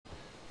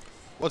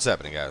What's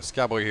happening, guys?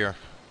 Cowboy here.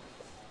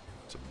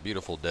 It's a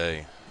beautiful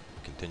day.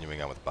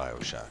 Continuing on with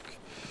BioShock.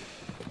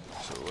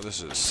 So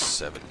this is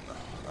 7.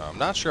 I'm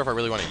not sure if I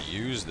really want to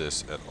use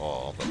this at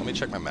all, but let me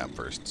check my map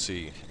first,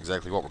 see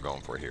exactly what we're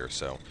going for here.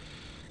 So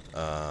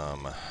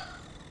I'm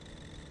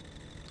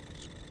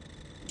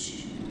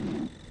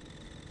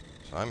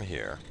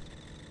here.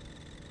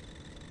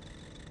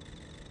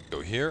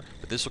 Go here,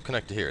 but this will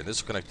connect to here, and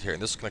this will connect to here,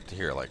 and this will connect to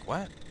here. Like,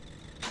 what?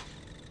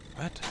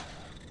 What?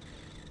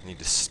 I need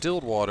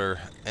distilled water,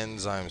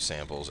 enzyme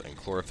samples, and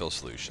chlorophyll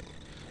solution.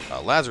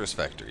 Lazarus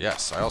vector,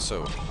 yes. I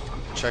also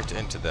checked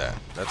into that.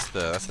 That's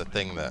the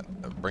thing that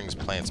brings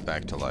plants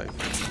back to life.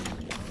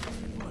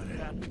 What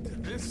happened to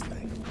this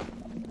thing?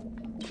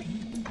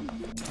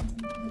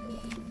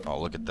 Oh,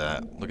 look at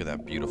that! Look at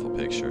that beautiful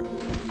picture. Not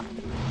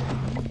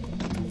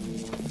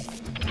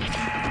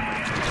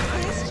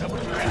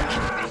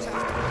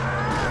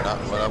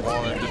what I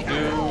wanted to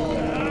do.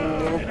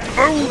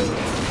 Boom!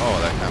 Oh,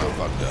 that kind of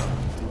fucked up.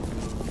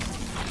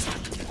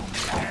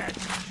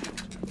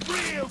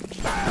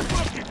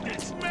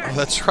 Oh,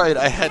 that's right,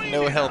 I had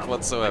no health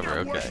whatsoever.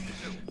 Okay.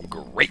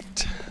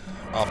 Great.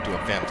 Off to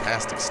a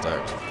fantastic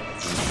start.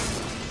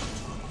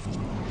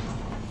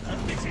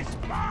 This is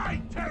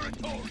my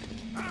territory.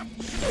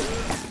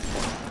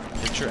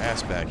 Get your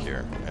ass back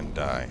here and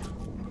die.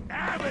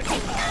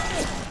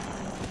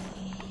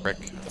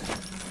 Frick.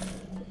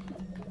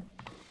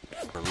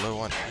 We're low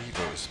on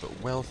evos, but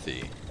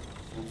wealthy.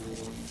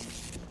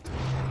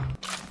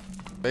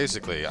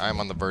 Basically, I'm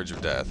on the verge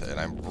of death, and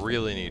I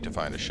really need to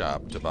find a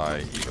shop to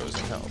buy evos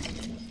and health.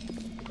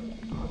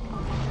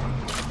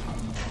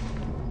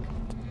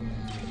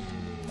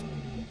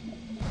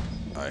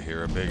 I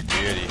hear a big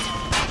deity.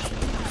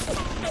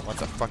 What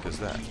the fuck is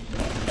that?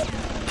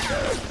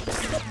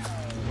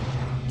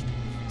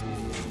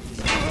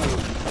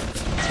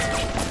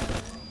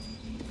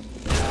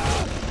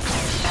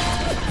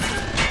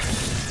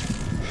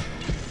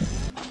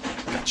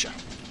 Gotcha.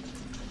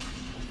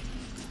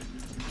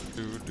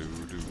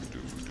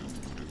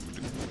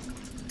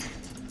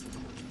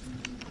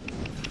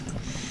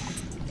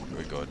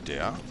 We go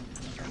there,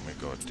 and we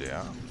go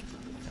there,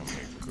 and we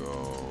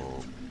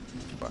go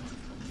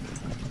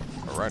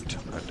right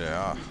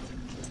there,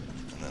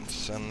 and then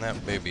send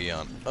that baby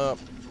on up,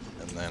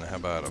 and then how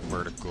about a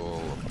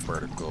vertical,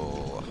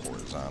 a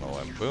horizontal,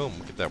 and boom,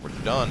 look at that, we're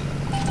done.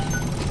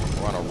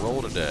 We're on a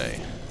roll today.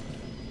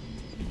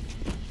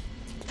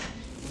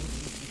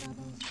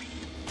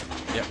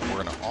 Yep,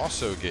 we're gonna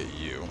also get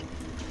you.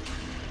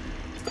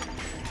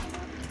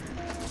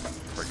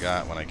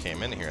 Forgot when I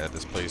came in here that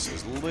this place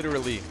is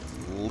literally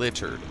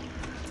littered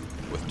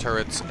with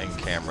turrets and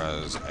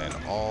cameras and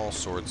all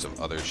sorts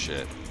of other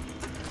shit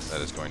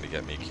that is going to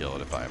get me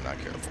killed if I am not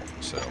careful.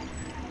 So,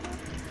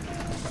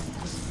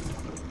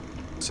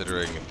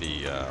 considering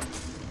the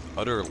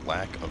utter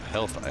lack of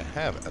health I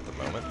have at the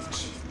moment,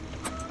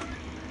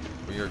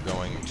 we are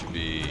going to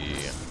be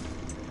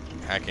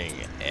hacking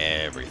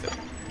everything.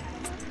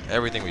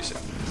 Everything we see.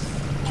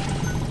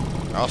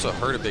 I also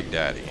heard a Big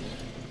Daddy,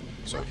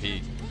 so if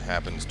he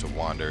happens to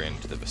wander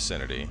into the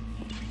vicinity,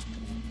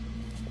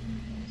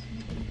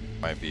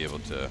 might be able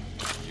to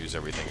use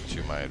everything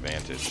to my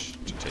advantage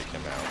to take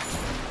him out.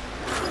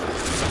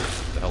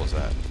 What the hell is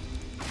that?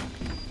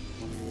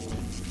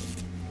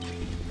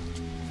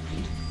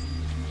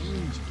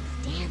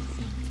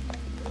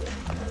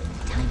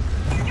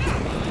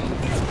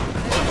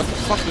 What the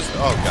fuck was?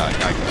 Oh god,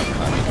 I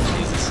mean,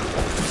 Jesus,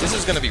 this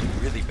is gonna be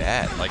really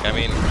bad. Like, I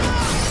mean,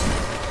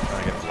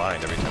 I get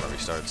blind every time it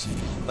restarts.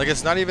 Like,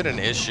 it's not even an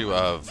issue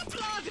of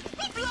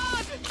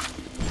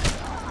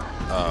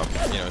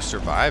you know,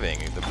 surviving.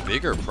 The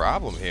bigger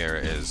problem here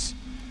is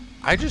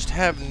I just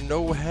have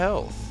no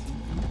health.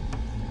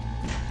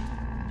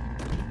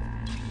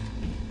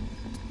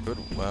 Good.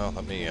 Well,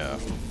 let me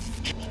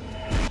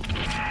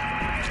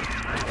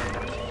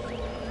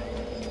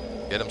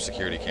get him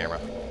security camera.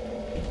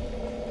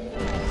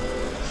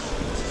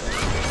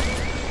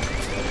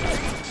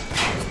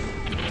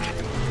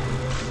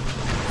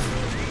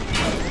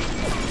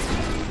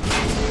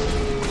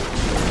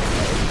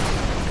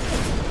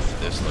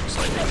 This looks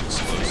like an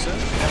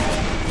explosive.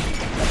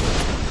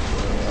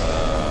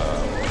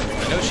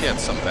 I know she had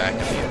some back in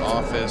the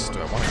office. Do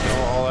I want to go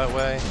all that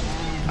way?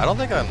 I don't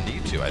think I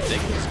need to. I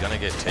think he's gonna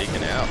get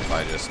taken out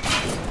by just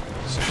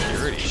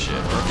security shit.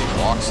 Or if he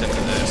walks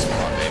into this. Come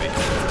on, baby.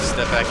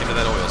 Step back into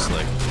that oil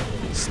slick.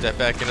 Step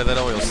back into that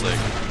oil slick.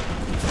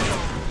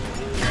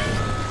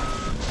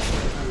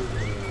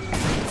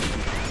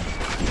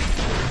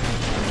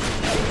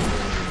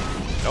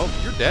 Nope,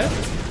 you're dead.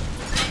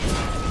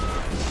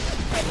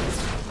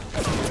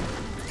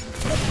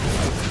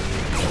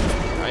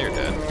 Now you're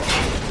dead.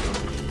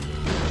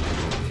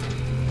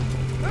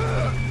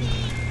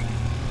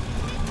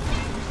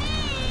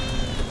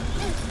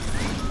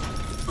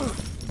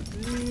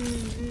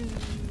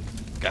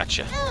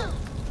 Gotcha. No.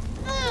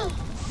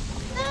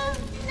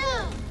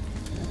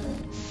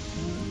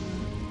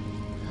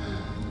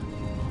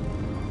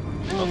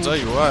 I'll tell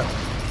you what.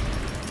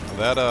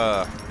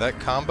 That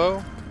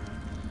combo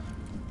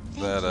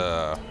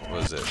that,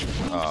 what is it?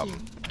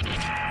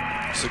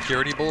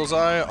 Security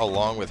bullseye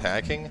along with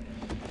hacking.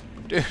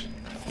 Dude,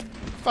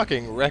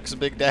 fucking Rex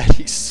Big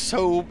Daddy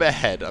so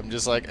bad. I'm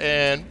just like,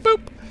 and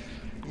boop!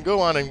 Go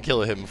on and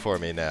kill him for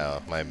me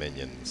now, my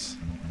minions.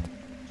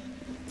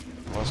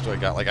 What else do I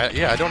got? Like,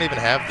 I don't even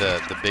have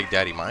the Big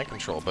Daddy mind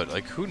control, but,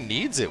 like, who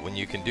needs it when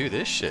you can do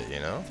this shit, you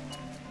know?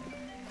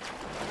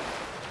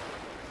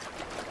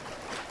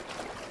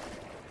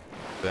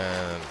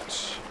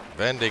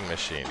 Vending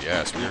machine.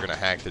 Yes, we are gonna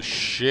hack the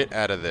shit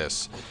out of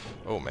this.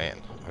 Oh,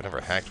 man. I've never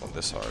hacked one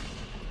this hard.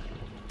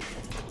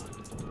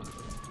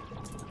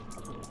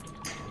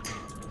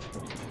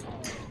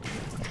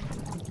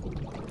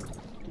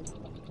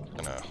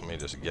 Let me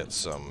just get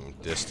some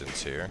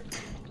distance here.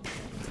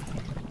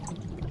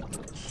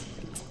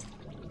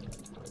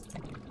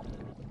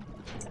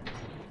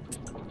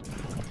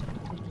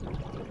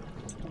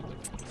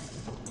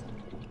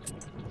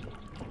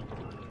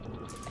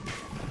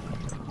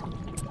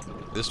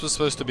 This was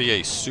supposed to be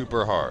a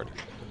super hard.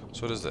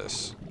 So what is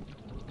this?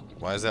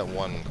 Why is that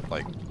one,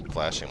 like,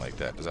 flashing like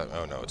that? Does that...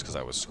 Oh, no, it's because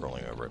I was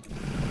scrolling over it.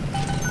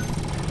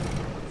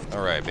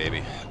 Alright,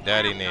 baby.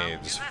 Daddy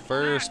needs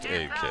first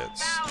aid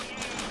kits.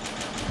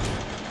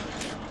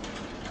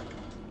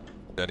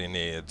 Daddy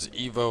needs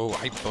Evo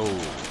Hypo.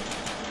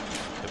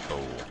 Hippo.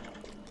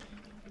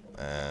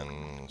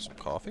 And some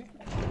coffee?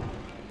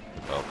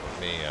 Oh,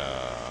 let me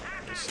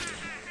see.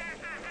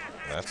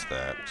 That's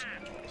that.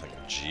 It's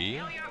like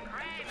G.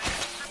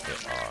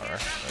 Hit R.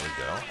 There we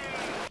go.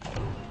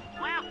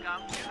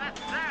 Welcome to the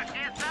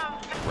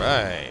circus.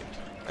 Right.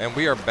 And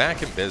we are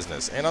back in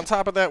business. And on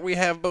top of that, we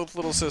have both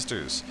little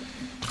sisters.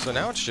 So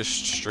now it's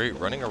just straight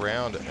running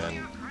around,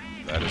 and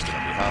that is going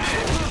to be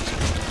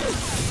hostile.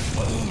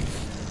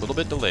 A little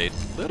bit delayed.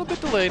 Little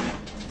bit delayed.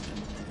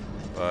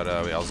 But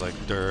I was like,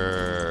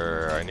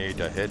 durr, I need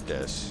to hit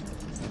this.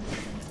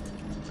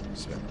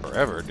 Spent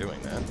forever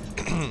doing that.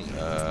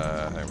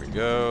 There we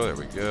go. There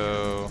we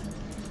go.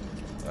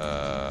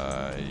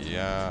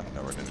 Yeah.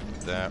 No, we're going to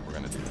do that. We're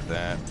going to do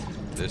that.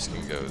 This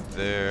can go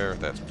there.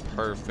 That's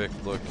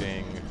perfect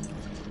looking.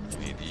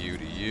 Need you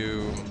to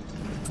you.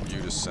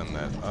 You to send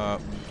that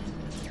up.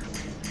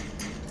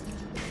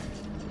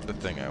 The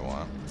thing I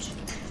want.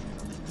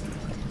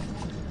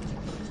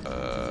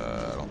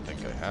 I don't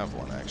think I have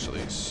one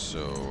actually,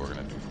 so we're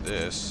gonna do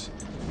this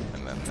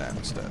and then that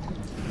instead.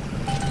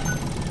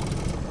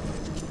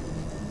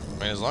 I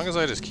mean, as long as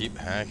I just keep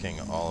hacking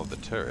all of the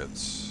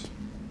turrets.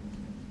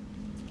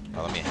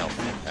 Well, let me help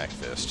hack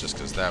this, just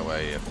because that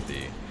way if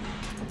the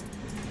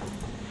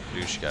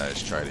douche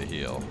guys try to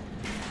heal,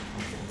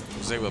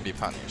 they will be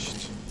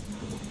punished.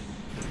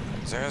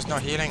 There is no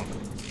healing.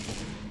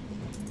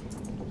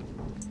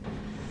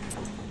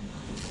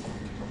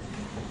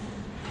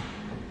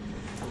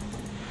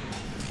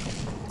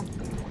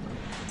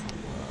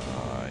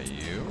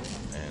 You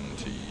and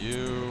to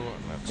you.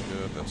 That's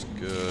good. That's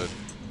good.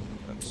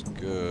 That's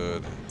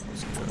good.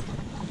 That's good.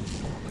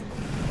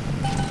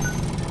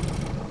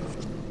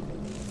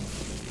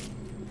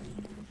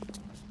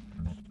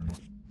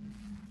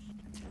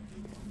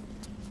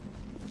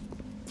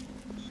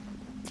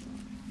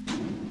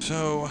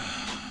 So,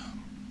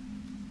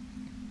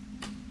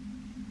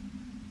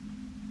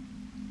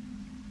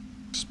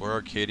 explore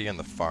Arcadia and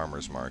the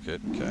farmer's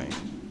market. Okay.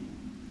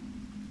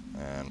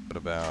 And what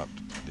about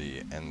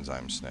the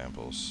enzyme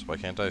samples? Why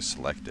can't I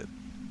select it?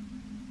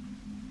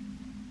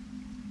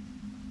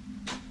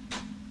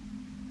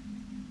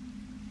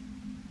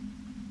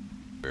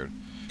 Weird.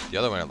 The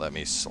other one it let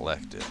me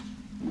select it.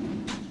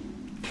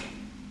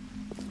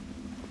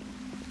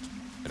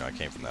 You know, I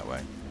came from that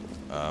way.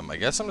 I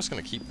guess I'm just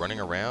gonna keep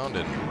running around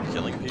and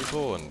killing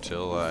people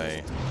until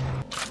I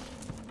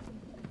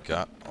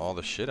got all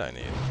the shit I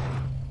need.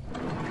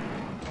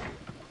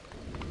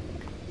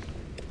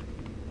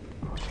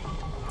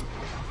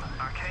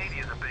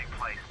 Arcadia's a big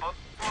place, but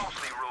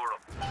mostly rural.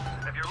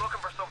 If you're looking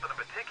for something in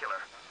particular,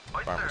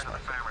 I'd start at the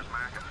farmer's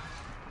market.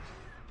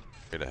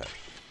 Straight ahead.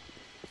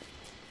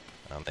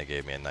 They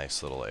gave me a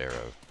nice little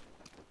arrow.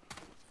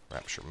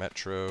 Rapture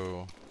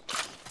Metro.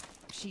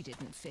 She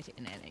didn't fit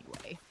in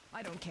anyway.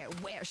 I don't care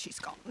where she's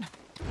gone.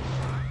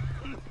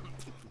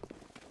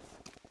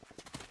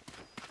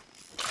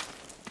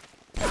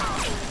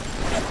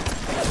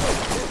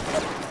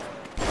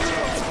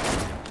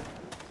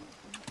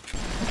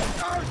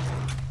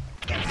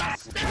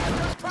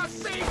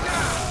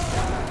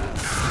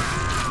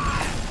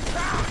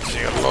 See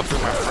hello to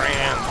my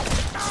friend.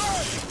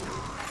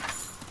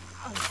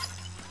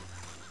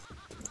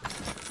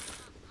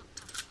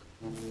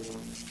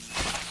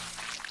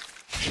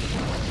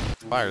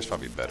 Fire's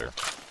probably better.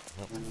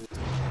 Oh,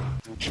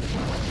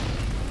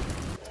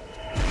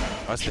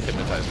 that's the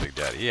Hypnotize Big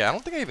Daddy. Yeah, I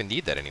don't think I even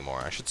need that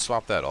anymore. I should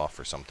swap that off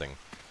for something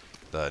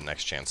the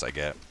next chance I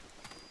get.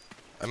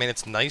 I mean,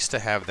 it's nice to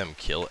have them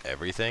kill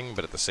everything,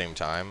 but at the same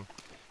time,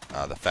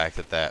 the fact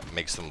that that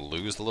makes them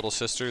lose the little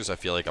sisters, I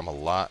feel like I'm a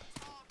lot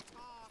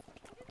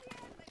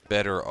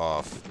better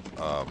off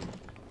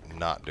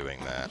not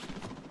doing that,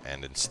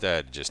 and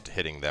instead just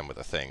hitting them with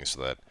a thing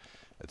so that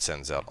it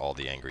sends out all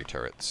the angry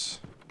turrets.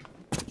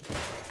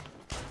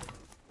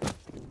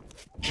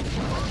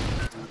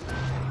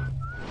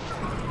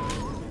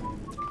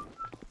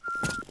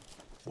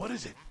 What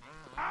is it?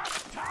 I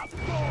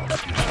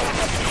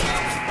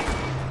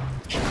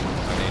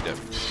need to...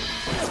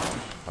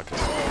 Okay.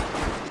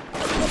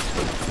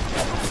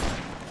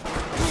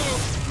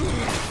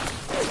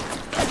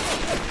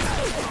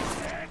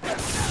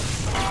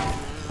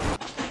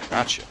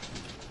 Gotcha.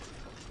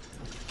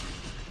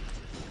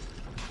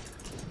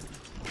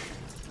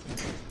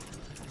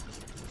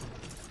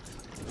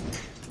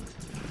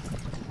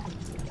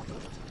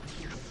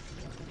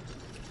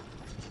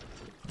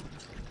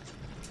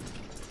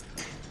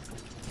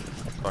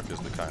 Fuck is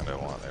the kind I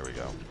want. There we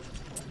go.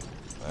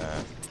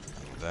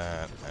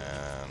 That,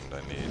 and I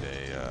need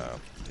a,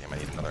 damn, I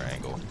need another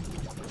angle.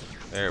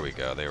 There we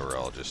go. They were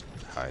all just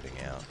hiding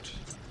out.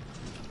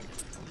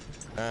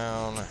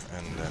 Down,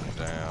 and then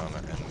down,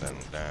 and then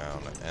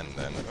down, and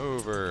then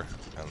over,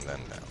 and then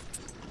down.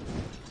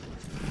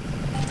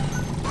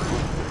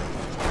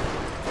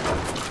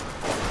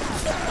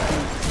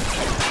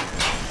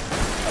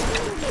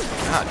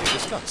 God, dude,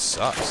 this gun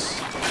sucks.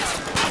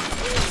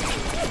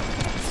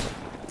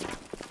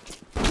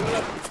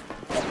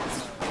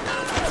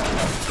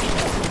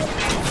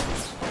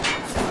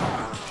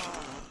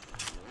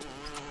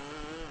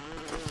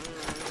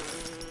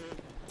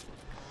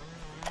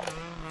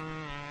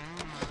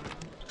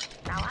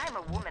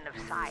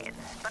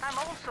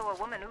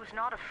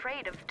 Not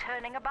afraid of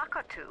turning a buck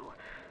or two.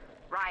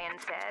 Ryan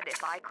said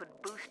if I could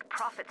boost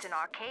profits in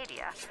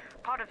Arcadia,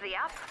 part of the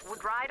up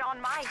would ride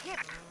on my hip.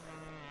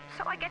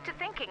 So I get to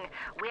thinking,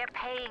 we're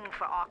paying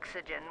for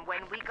oxygen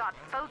when we got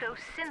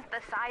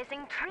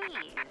photosynthesizing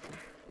trees.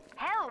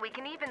 Hell, we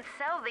can even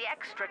sell the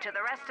extra to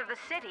the rest of the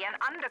city and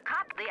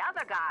undercut the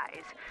other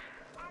guys.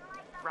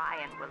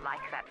 Ryan will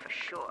like that for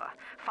sure.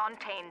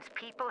 Fontaine's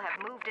people have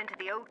moved into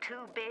the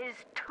O2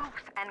 biz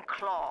tooth and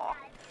claw.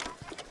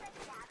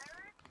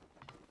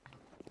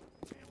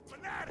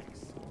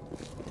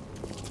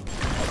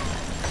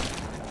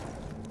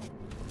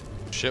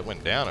 Shit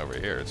went down over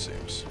here, it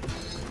seems.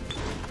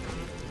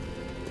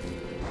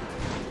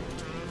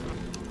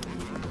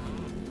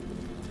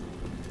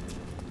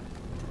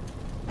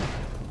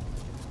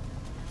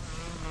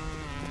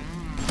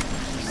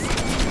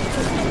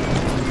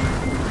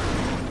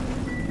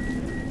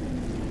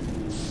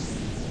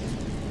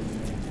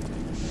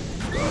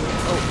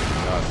 Oh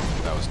god,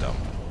 that was dumb.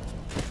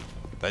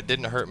 That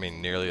didn't hurt me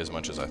nearly as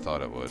much as I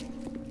thought it would.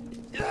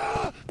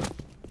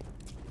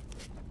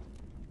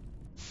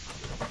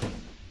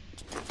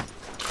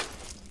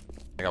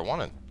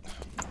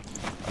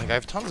 Like I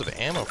have tons of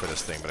ammo for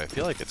this thing, but I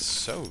feel like it's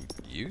so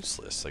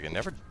useless. Like it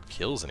never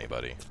kills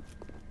anybody.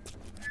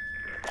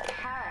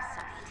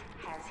 Parasite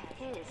has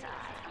his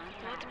eye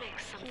on What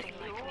makes something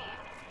like me?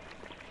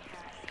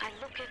 I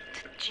look at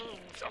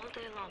genes all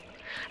day long,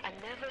 and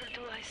never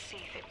do I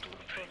see the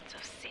blueprint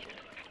of sin.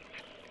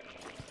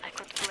 I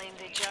could blame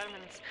the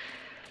Germans,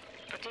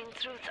 but in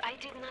truth I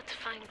did not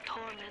find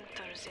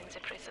tormentors in the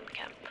prison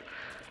camp,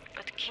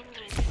 but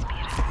kindred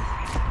spirits.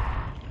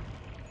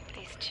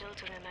 These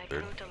children I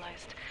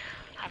brutalized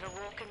have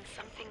awoken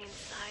something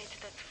inside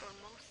that for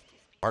most is...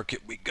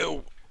 Market we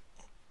go!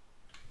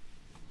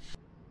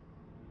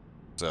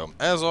 So,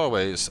 as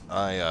always,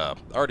 I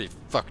already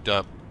fucked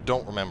up.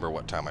 Don't remember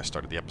what time I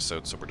started the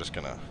episode, so we're just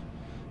gonna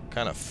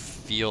kind of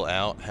feel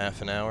out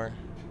half an hour.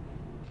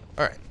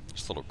 Alright,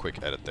 just a little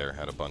quick edit there.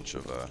 Had a bunch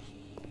of,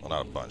 well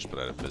not a bunch, but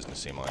I had a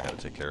business email I had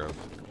to take care of.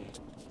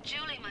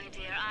 Julie, my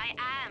dear, I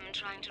am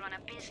trying to run a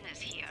business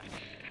here.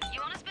 You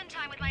want to spend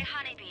time with my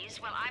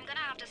honeybees? Well, I'm gonna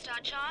have to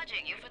start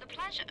charging you for the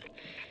pleasure.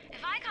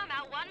 If I come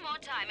out one more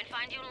time and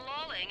find you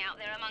lolling out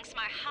there amongst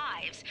my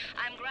hives,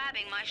 I'm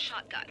grabbing my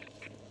shotgun.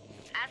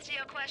 As to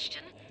your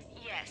question,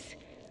 yes,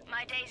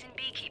 my days in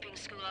beekeeping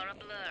school are a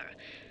blur.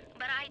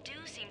 But I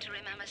do seem to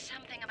remember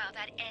something about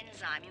that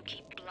enzyme you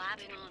keep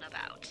blabbing on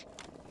about.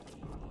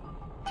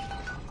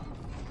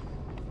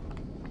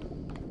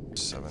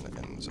 7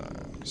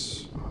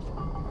 enzymes.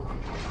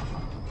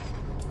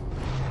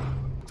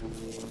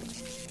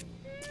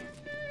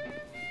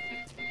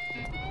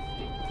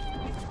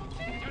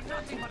 You're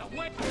nothing but a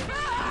wet.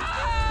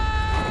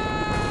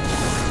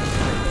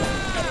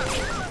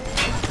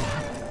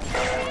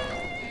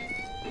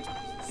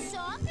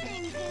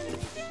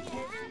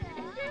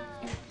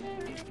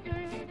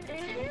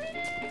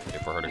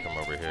 Wait for her to come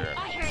over here.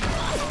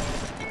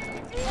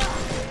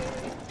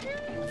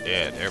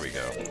 Yeah, there we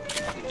go.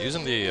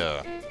 Using the,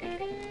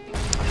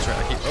 that's right,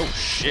 I keep, oh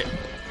shit! What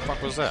the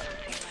fuck was that?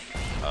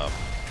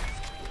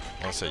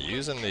 Let's say,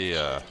 using the,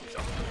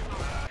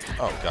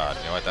 oh god,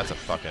 you know what, that's a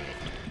fucking...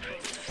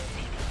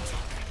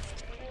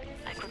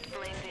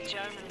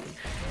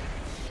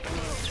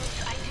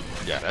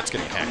 Yeah, that's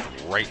getting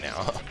hacked right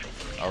now.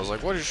 I was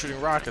like, what is shooting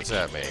rockets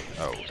at me?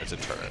 Oh, it's a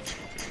turret.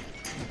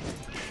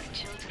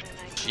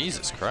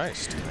 Jesus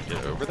Christ, can I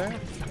get over there?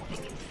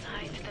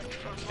 I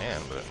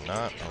can, but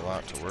not a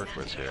lot to work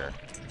with here.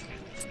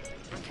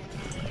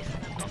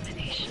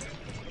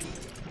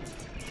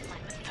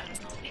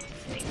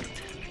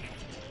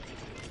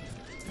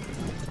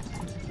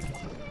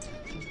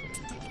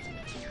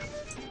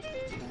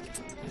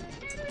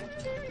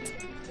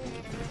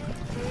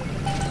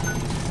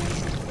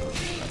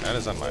 That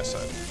is on my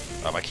side.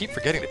 I keep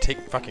forgetting to take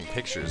fucking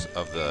pictures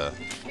of the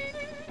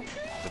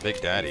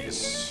big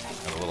daddies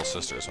and the little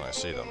sisters when I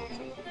see them.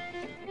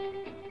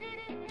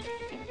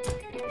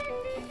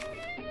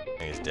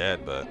 And he's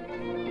dead, but...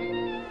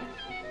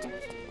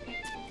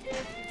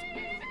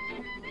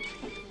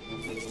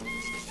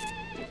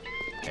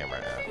 Camera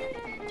out.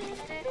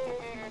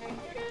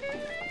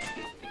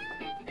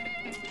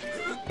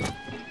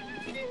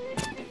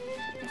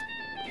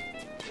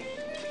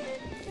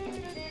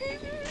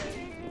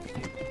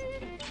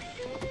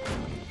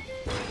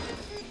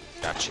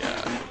 Gotcha.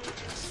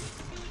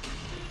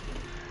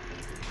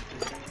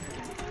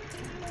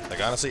 Like,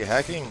 honestly,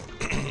 hacking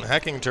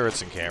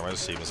turrets and cameras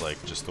seems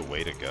like just the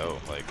way to go.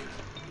 Like,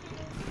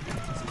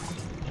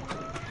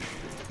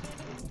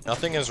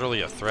 nothing is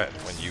really a threat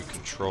when you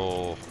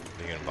control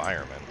the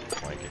environment,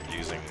 like, and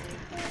using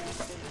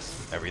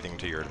everything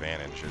to your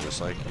advantage. You're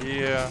just like,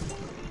 yeah,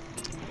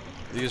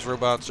 these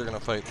robots are gonna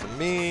fight for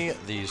me,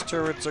 these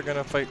turrets are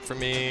gonna fight for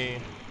me,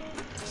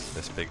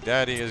 this big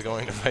daddy is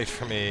going to fight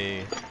for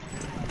me.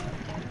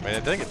 I mean, I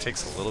think it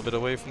takes a little bit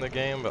away from the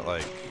game, but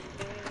like,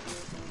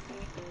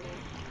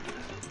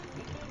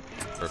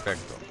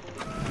 perfecto.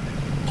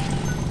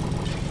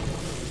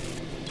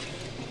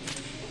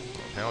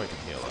 Now we can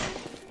heal up.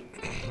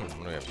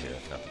 What do we have here?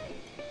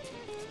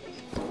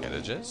 Nothing.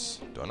 Bandages?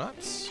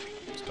 Donuts?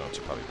 These donuts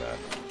are probably bad.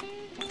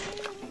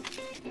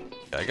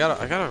 Yeah,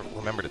 I gotta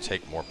remember to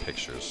take more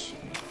pictures.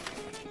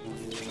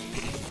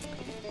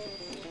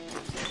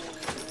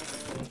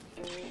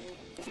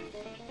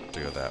 To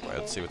go that way.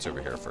 Let's see what's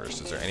over here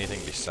first. Is there anything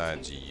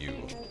besides you?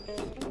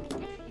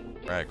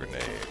 Frag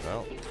grenade.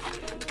 No.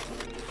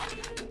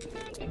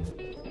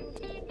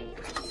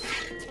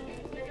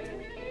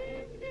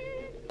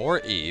 Or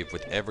Eve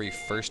with every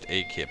first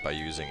aid kit by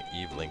using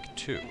Eve Link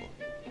 2.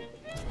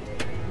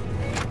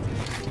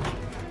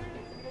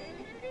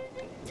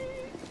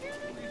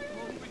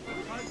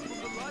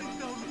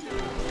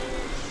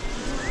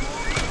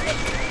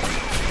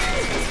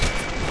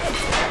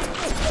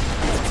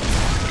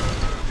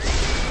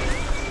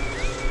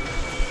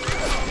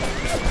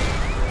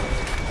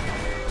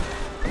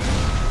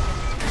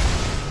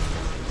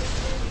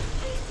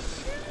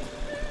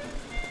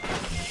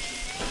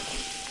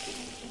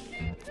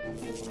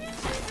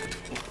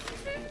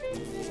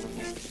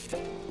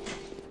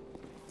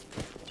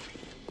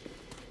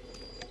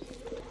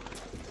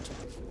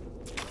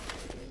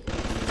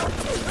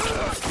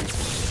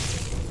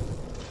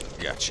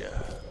 Gotcha.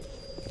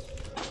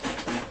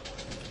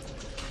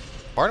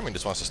 Part of me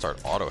just wants to start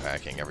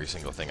auto-hacking every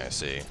single thing I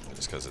see,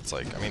 just because it's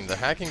like, I mean, the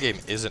hacking game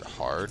isn't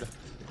hard,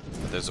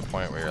 but there's a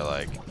point where you're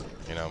like,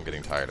 you know, I'm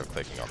getting tired of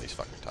clicking on these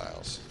fucking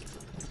tiles.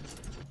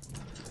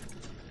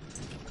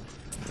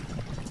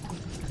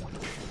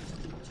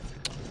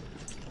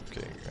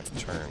 Okay, gonna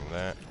turn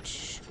that,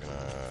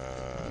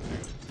 gonna do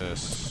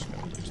this,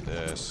 gonna use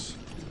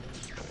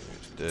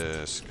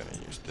this,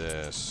 gonna use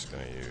this,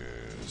 gonna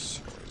use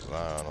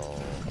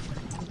horizontal,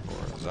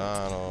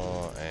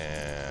 horizontal,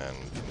 and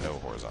no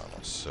horizontal.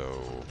 So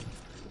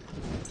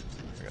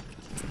we got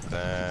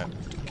that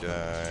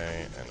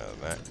guy, and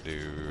that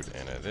dude,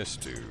 and this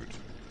dude.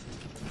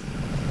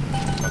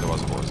 Oh, there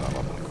was a horizontal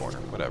up in the corner.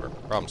 Whatever.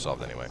 Problem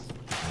solved anyway.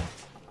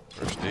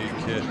 First aid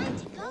kit.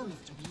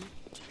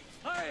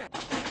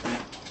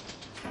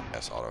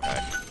 Yes, auto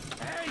hack.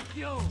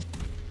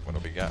 What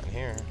have we got in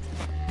here?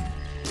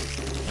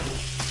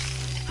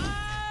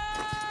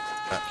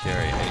 Not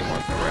carry any more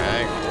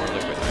frag or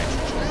liquid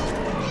nitrogen.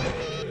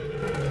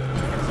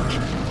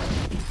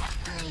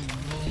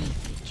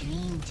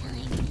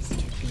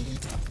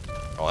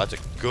 Oh, that's a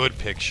good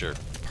picture.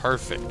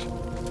 Perfect.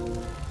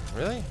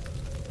 Really?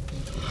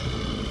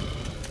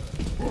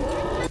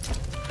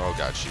 Oh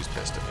god, she's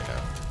pissed at me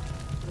now.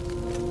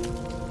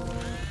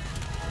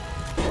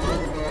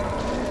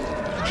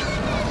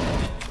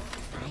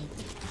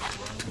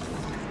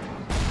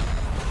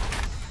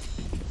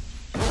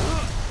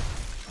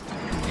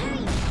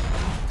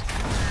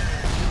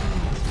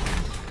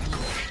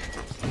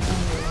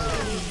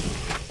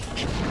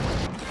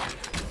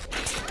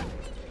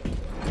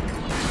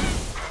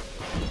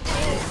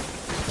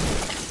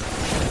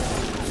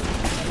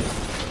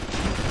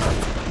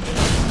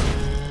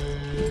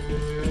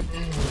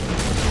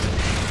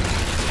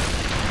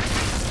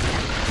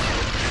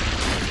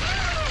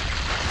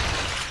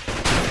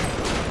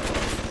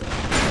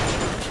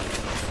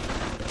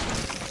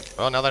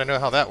 Well, now that I know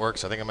how that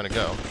works, I think I'm gonna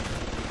go.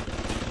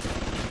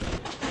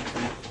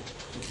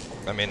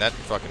 I mean, that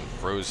fucking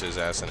froze his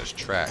ass in his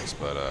tracks,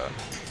 but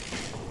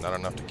not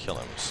enough to kill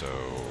him, so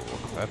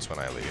that's when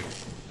I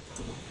leave.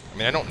 I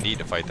mean, I don't need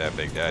to fight that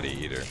big daddy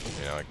either.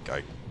 You know,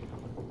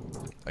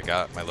 I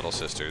got my little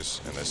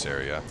sisters in this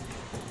area.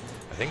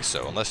 I think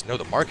so, unless, no,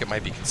 the market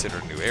might be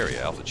considered a new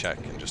area. I'll have to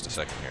check in just a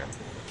second here.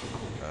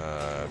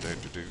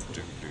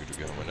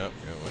 Going up,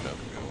 going up,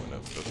 going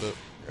up, up.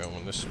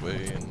 Going this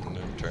way and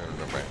then turn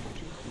around.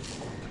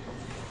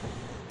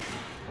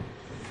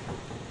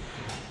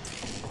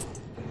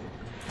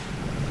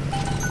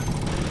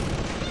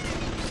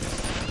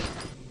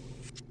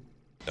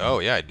 Oh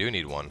yeah, I do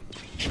need one.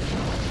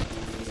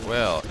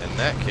 Well, in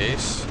that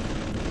case...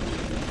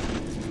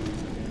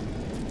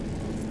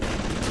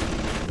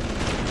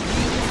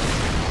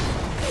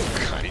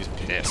 God, he's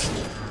pissed.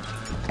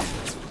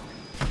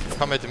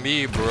 Come at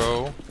me,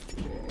 bro.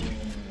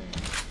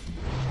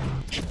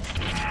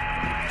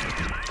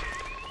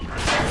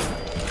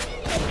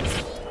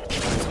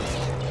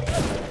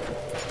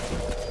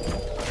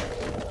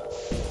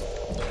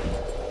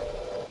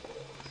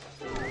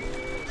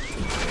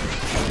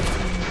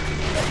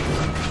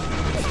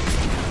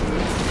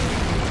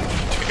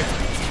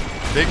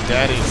 Big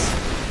Daddies.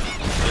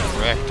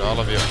 Get wrecked, all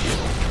of you.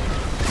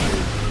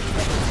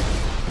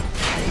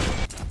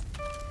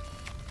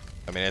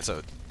 I mean, it's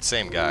a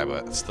same guy,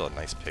 but it's still a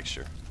nice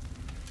picture.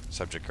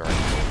 Subject guard.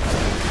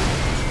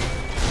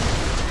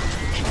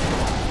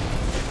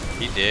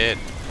 He did.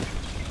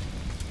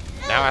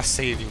 Now I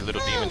save you,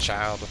 little demon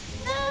child.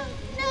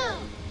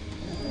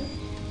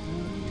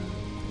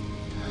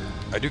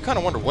 I do kind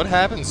of wonder what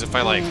happens if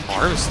I, like,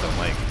 harvest them.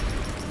 Like,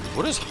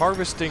 what is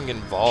harvesting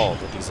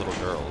involved with these little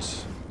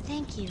girls?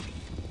 Thank you.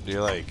 Do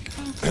you, like,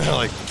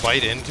 like,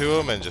 bite into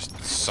them and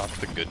just suck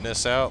the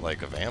goodness out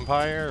like a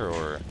vampire,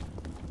 or...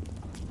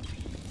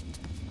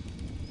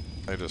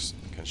 I just...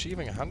 Can she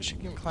even... How does she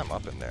even climb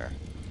up in there?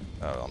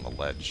 On the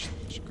ledge.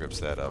 She grips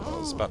that up. I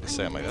was about to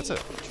say, I'm like, that's a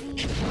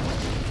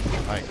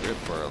high grip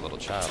for a little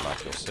child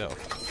like yourself.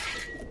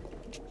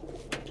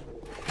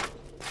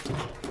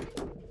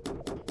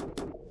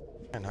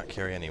 And not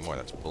carry anymore,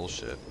 that's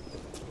bullshit.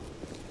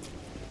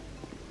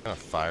 I'm gonna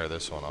fire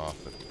this one off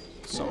with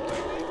something.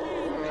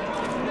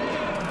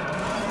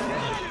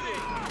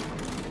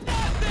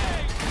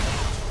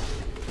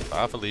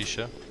 Bye,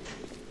 Felicia.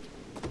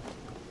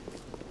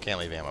 Can't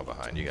leave ammo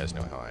behind. You guys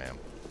know how I am.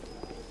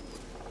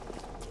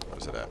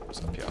 Where's it at?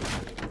 What's up here?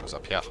 What's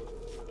up here?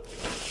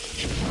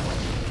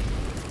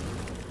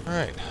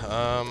 Alright,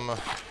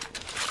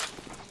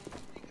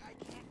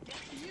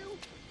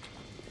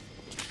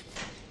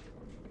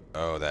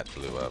 oh, that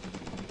blew up.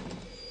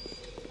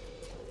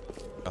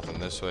 Nothing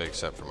this way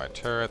except for my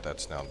turret.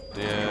 That's now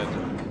dead.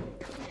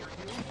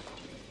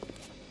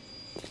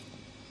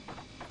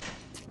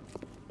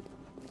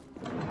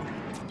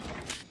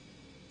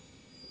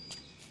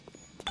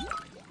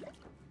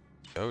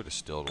 Oh,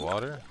 distilled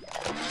water.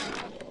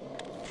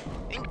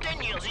 In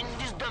 10 years in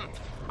this dump,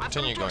 I've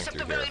come to accept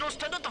a very low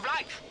standard of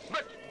life.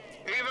 But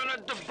even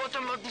at the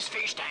bottom of this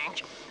fish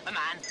tank, a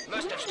man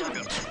must have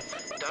standards.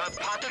 The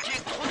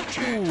pathetic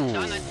creature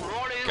done at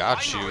Rollins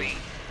Winery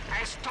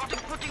has started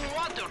putting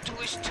water to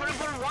his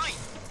terrible wine.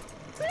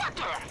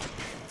 Water!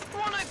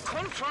 When I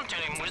confronted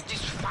him with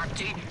this fact,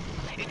 he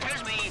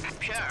tells me,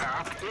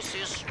 Pierre, this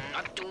is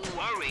not to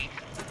worry.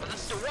 But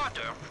the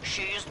water,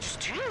 she is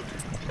distilled.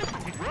 It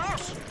could be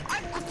worse. I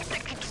could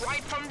take it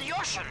right from the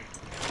ocean.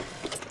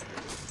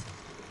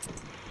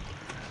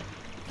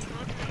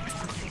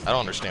 I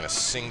don't understand a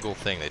single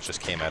thing that just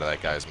came out of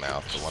that guy's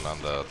mouth, the one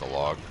on the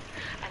log.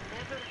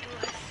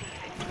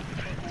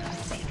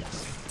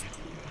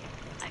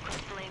 I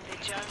could blame the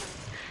Germans.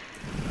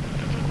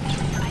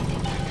 I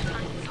did not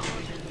find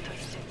soldiers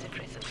in the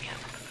prison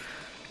camp,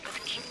 but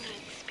kindred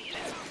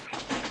spirits.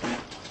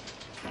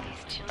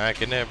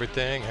 Hacking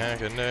everything,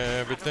 hacking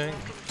everything,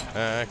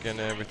 hacking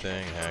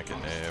everything,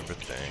 hacking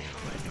everything,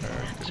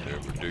 hacking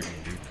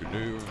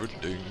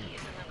everything,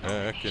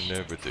 hacking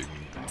everything.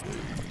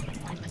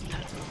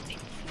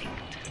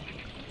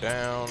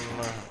 Down.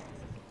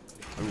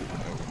 Ooh, no,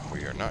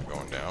 we are not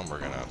going down. We're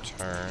gonna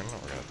turn.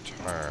 We're gonna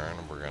turn.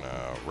 We're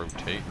gonna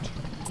rotate.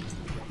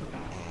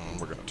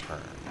 We're gonna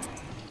turn.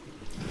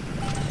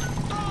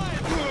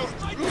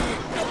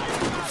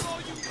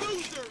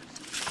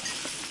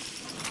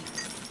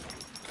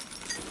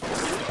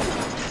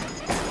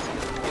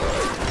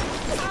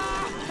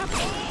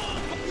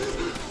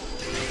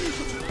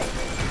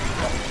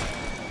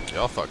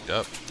 Y'all fucked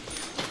up.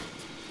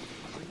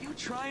 Are you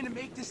trying to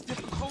make this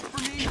difficult for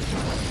me?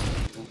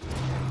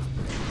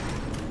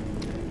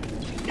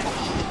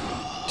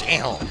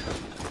 Damn!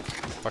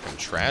 Fucking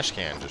trash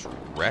can just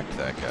wrecked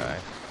that guy.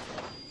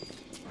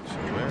 So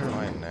where am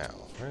I now?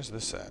 Where's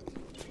this at?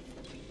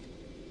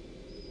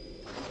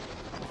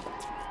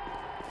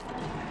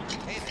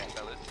 Hey there,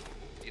 fellas.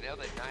 You know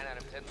that 9 out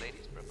of 10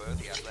 ladies prefer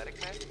the athletic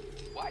men?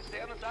 Why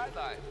stay on the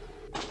sideline?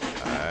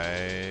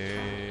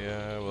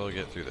 I will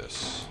get through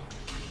this.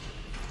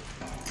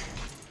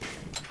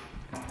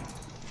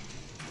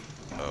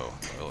 Oh,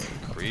 will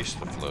increase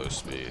the flow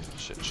speed.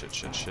 Shit, shit,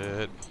 shit,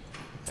 shit.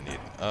 I need an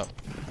up.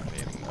 I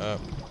need an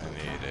up. I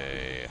need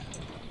a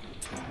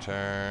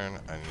turn.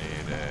 I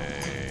need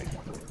a...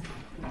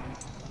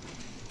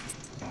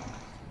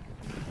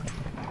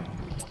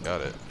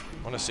 Got it.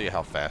 I want to see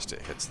how fast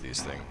it hits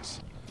these things.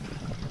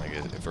 Like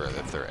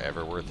if they're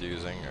ever worth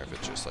using, or if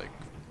it just like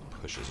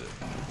pushes it.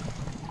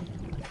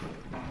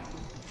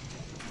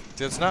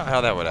 That's not how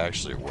that would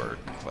actually work.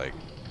 Like,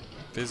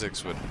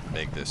 physics would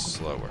make this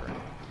slower,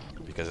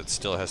 because it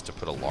still has to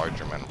put a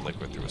larger amount of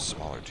liquid through a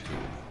smaller tube.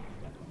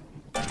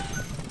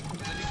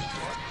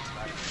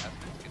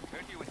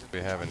 What do we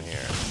have in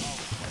here?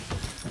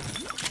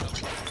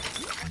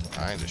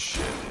 Kinda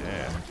shit,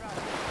 yeah.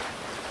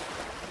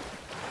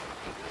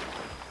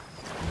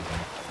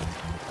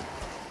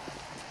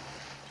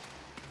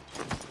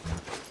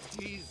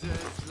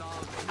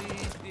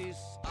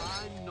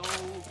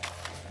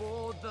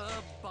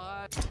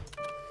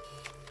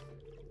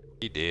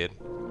 He did.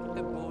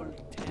 The ball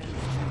tells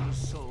me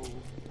so.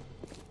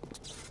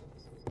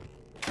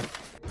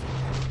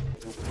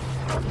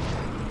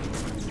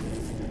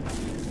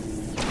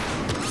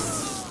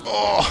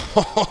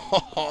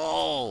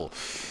 Oh,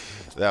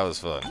 that was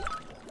fun.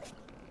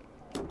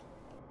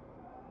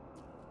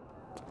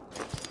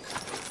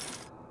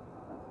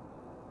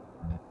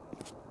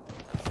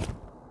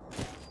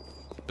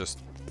 Just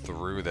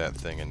threw that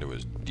thing into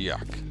his dick.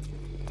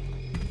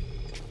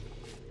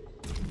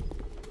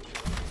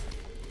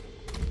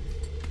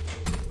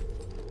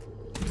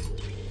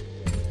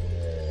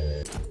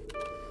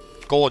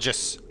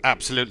 Gorgeous.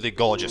 Absolutely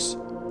gorgeous.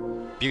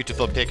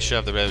 Beautiful picture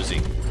of the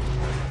Rosie.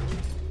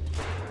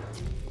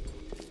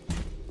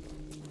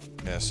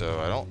 Yeah, so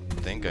I don't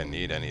think I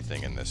need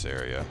anything in this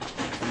area.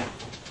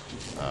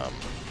 I'm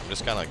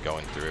just kind of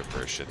going through it for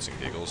shits and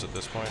giggles at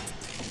this point.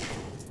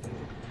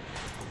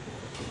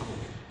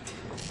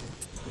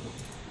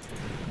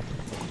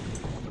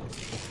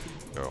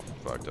 Oh,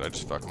 fuck. Did I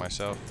just fuck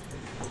myself?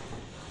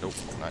 Nope,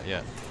 not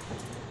yet.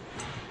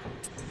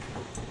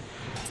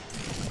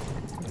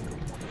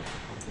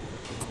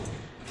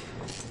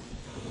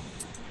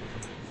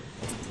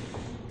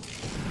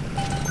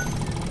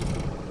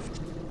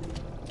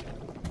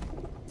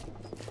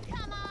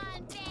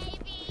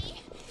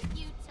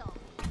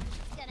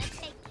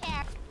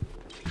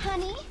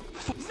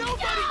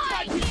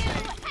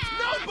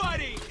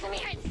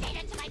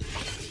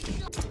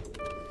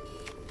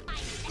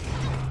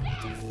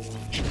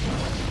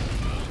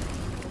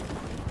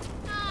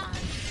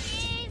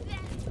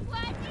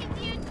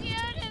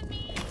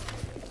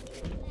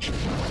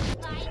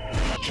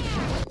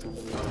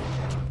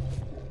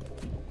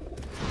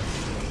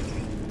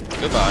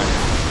 Goodbye.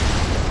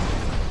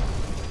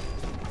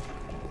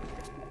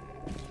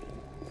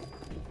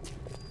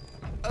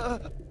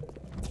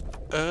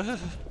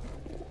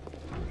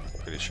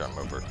 Pretty sure I'm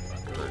over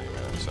 30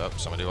 minutes up.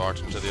 Somebody walked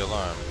into the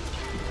alarm.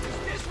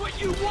 Is this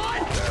what you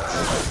want?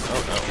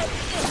 Oh no.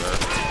 Sir.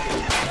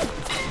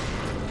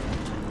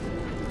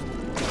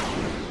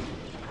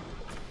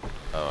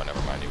 Oh,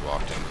 never mind. You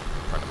walked in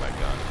front of my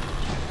gun.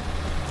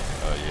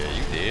 Oh yeah,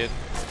 you did.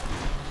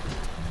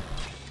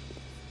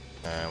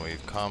 And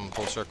we've come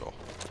full circle.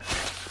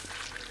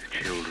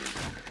 Children,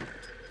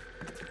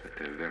 with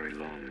their very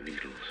long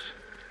needles,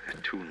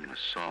 their tuneless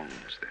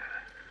songs,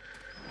 their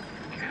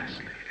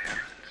ghastly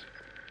errands,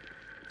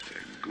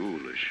 their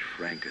ghoulish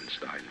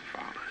Frankenstein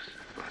fathers.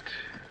 But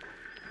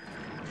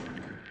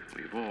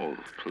we've all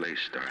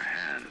placed our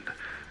hand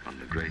on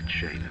the great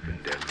chain of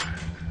endeavor.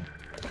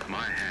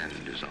 My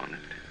hand is on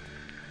it.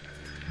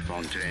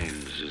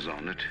 Fontaine's is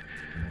on it.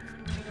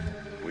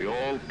 We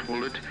all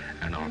pull it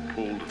and are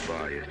pulled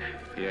by it.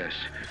 Yes,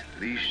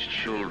 these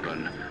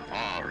children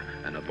are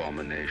an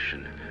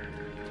abomination.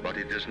 But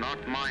it is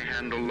not my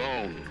hand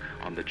alone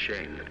on the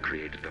chain that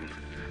created them.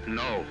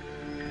 No.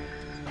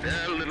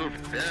 Their little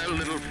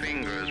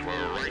fingers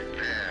were right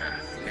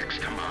there,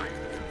 next to mine.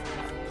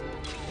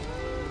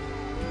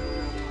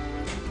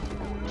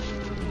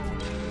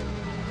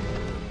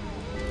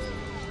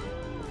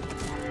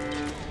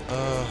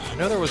 I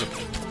know there was a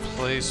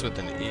place with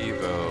an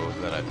Evo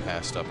that I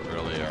passed up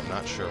earlier. I'm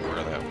not sure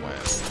where that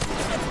went.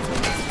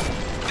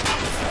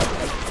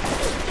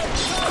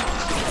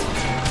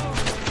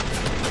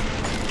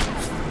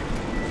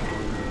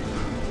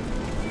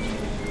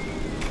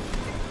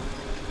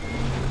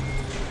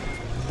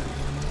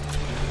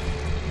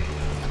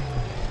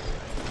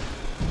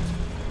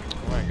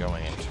 Am I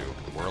going into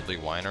Worldly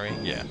Winery?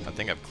 Yeah, I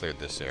think I've cleared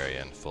this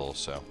area in full,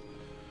 so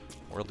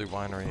Worldly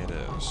Winery it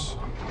is.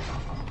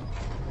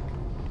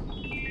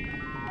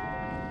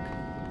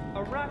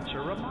 A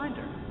rapture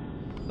reminder.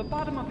 The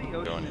bottom of the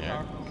ocean is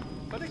our home,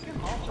 but it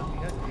can also be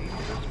a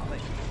dangerous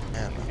place.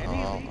 And,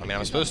 I mean,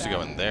 I'm supposed to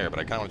go in there, but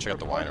I kind of want to check out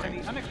the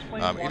winery.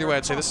 Either way,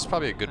 I'd say this is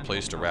probably a good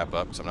place to wrap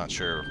up, because I'm not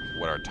sure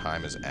what our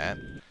time is at.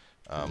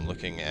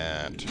 Looking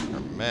at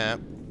our map,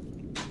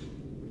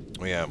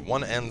 we have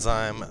 1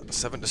 enzyme,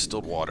 7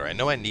 distilled water. I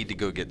know I need to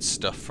go get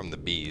stuff from the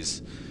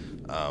bees,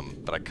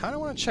 but I kind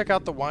of want to check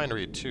out the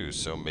winery too,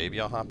 so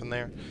maybe I'll hop in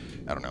there.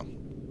 I don't know.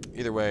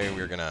 Either way,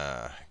 we're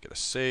gonna get a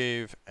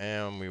save,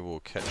 and we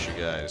will catch you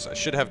guys. I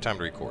should have time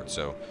to record,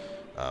 so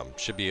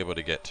should be able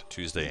to get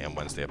Tuesday and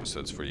Wednesday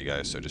episodes for you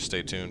guys, so just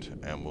stay tuned,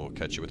 and we'll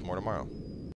catch you with more tomorrow.